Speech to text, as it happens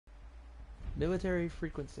Military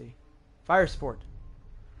frequency. Fire support.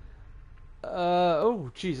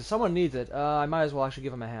 Oh, Jesus. Someone needs it. I might as well actually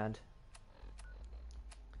give him a hand.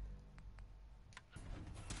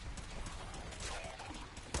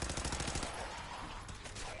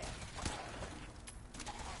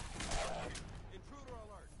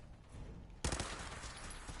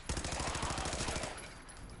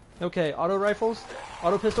 Okay, auto rifles,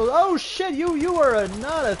 auto pistols. Oh shit, you are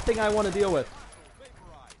not a thing I want to deal with.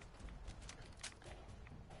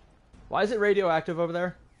 Why is it radioactive over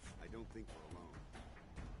there? I don't think we're alone.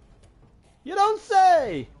 You don't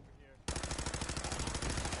say!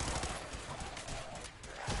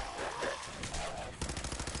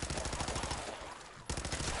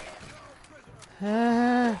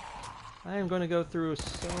 I am going to go through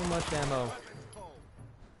so much ammo.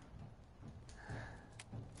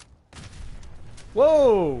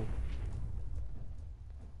 Whoa!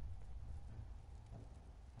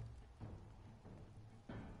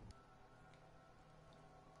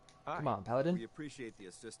 Come on, Paladin. We appreciate the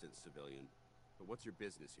assistance, civilian. But what's your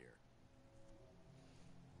business here?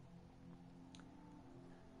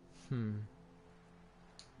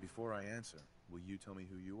 Before I answer, will you tell me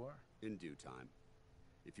who you are? In due time.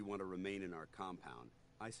 If you want to remain in our compound,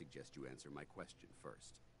 I suggest you answer my question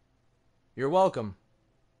first. You're welcome.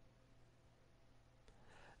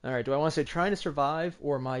 Alright, do I want to say trying to survive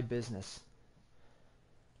or my business?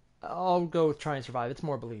 I'll go with trying to survive. It's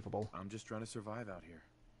more believable. I'm just trying to survive out here,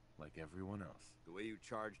 like everyone else. The way you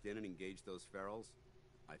charged in and engaged those ferals,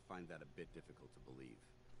 I find that a bit difficult to believe.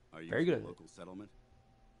 Are you Very from good. a local settlement?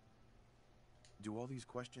 Do all these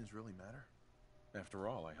questions really matter? After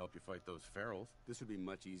all, I help you fight those ferals. This would be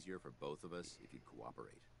much easier for both of us if you'd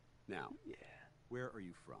cooperate. Now, where are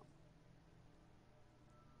you from?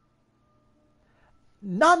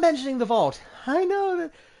 Not mentioning the vault. I know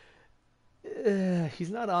that he's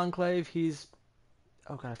not Enclave. He's...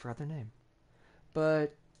 Oh god, I forgot their name.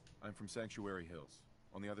 But... I'm from Sanctuary Hills,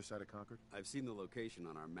 on the other side of Concord. I've seen the location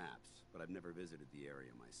on our maps, but I've never visited the area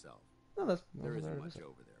myself. No, There isn't much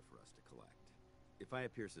over there for us to collect. If I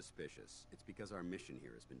appear suspicious, it's because our mission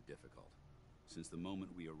here has been difficult. Since the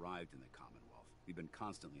moment we arrived in the Commonwealth, we've been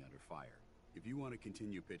constantly under fire. If you want to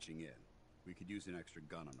continue pitching in, we could use an extra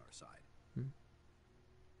gun on our side.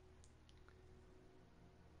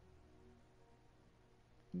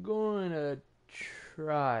 Going to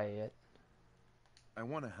try it. I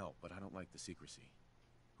want to help, but I don't like the secrecy.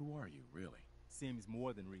 Who are you, really? Seems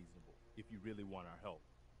more than reasonable, if you really want our help.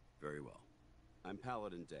 Very well. I'm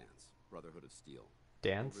Paladin Dance, Brotherhood of Steel.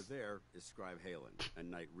 Dance? Over there is Scribe Halen and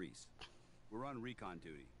Knight Reese. We're on recon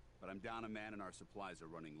duty, but I'm down a man and our supplies are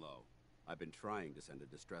running low. I've been trying to send a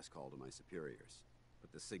distress call to my superiors,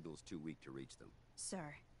 but the signal's too weak to reach them.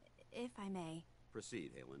 Sir, if I may.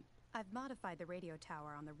 Proceed, Halen. I've modified the radio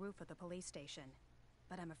tower on the roof of the police station,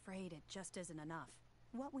 but I'm afraid it just isn't enough.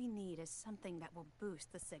 What we need is something that will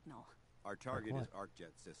boost the signal. Our target is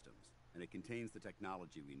ArcJet Systems, and it contains the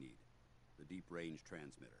technology we need. The deep-range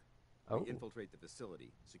transmitter. We infiltrate the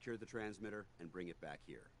facility, secure the transmitter, and bring it back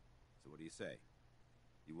here. So what do you say?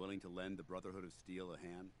 You willing to lend the Brotherhood of Steel a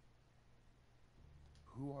hand?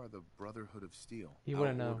 Who are the Brotherhood of Steel? You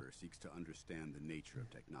want to Our know. order seeks to understand the nature of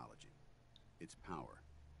technology, its power,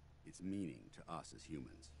 its meaning to us as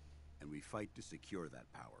humans, and we fight to secure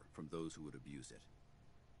that power from those who would abuse it.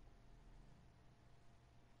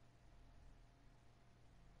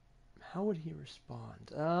 How would he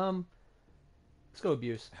respond? Let's go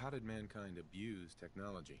abuse. How did mankind abuse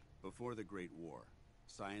technology? Before the Great War,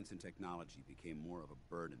 science and technology became more of a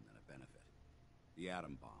burden than a benefit. The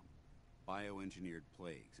atom bomb, bioengineered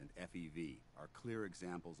plagues, and FEV are clear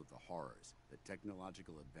examples of the horrors that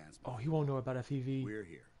technological advancement... Oh, he won't know about FEV. We're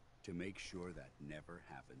here to make sure that never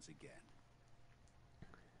happens again.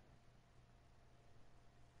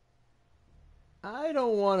 I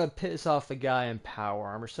don't want to piss off the guy in power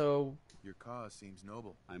armor, so... Your cause seems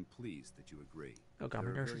noble. I'm pleased that you agree. Oh, God,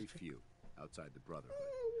 there my are nose very is- few outside the Brotherhood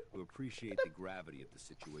who appreciate the gravity of the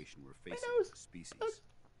situation we're facing nose. as a species.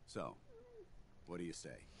 So, what do you say?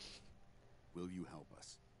 Will you help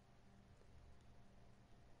us?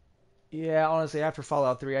 Yeah, honestly, after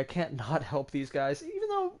Fallout 3, I can't not help these guys. Even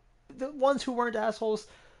though the ones who weren't assholes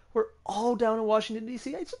were all down in Washington,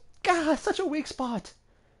 D.C. It's, God, such a weak spot.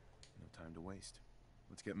 No time to waste.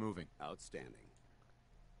 Let's get moving. Outstanding.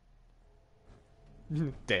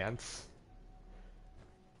 Dance.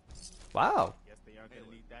 Wow. Guess they aren't gonna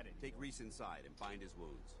Halen, leave that in. take Reese inside and bind his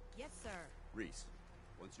wounds. Yes, sir. Reese,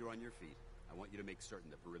 once you're on your feet, I want you to make certain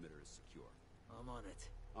the perimeter is secure. I'm on it.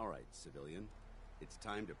 All right, civilian. It's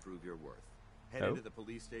time to prove your worth. Head Oh. into the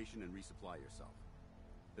police station and resupply yourself.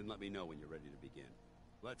 Then let me know when you're ready to begin.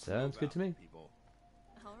 Let's Sounds move good out, to me. people.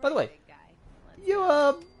 By the way, Big guy. Let's you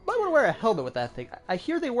go. might want to wear a helmet with that thing. I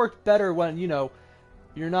hear they work better when, you know,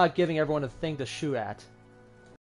 you're not giving everyone a thing to shoot at.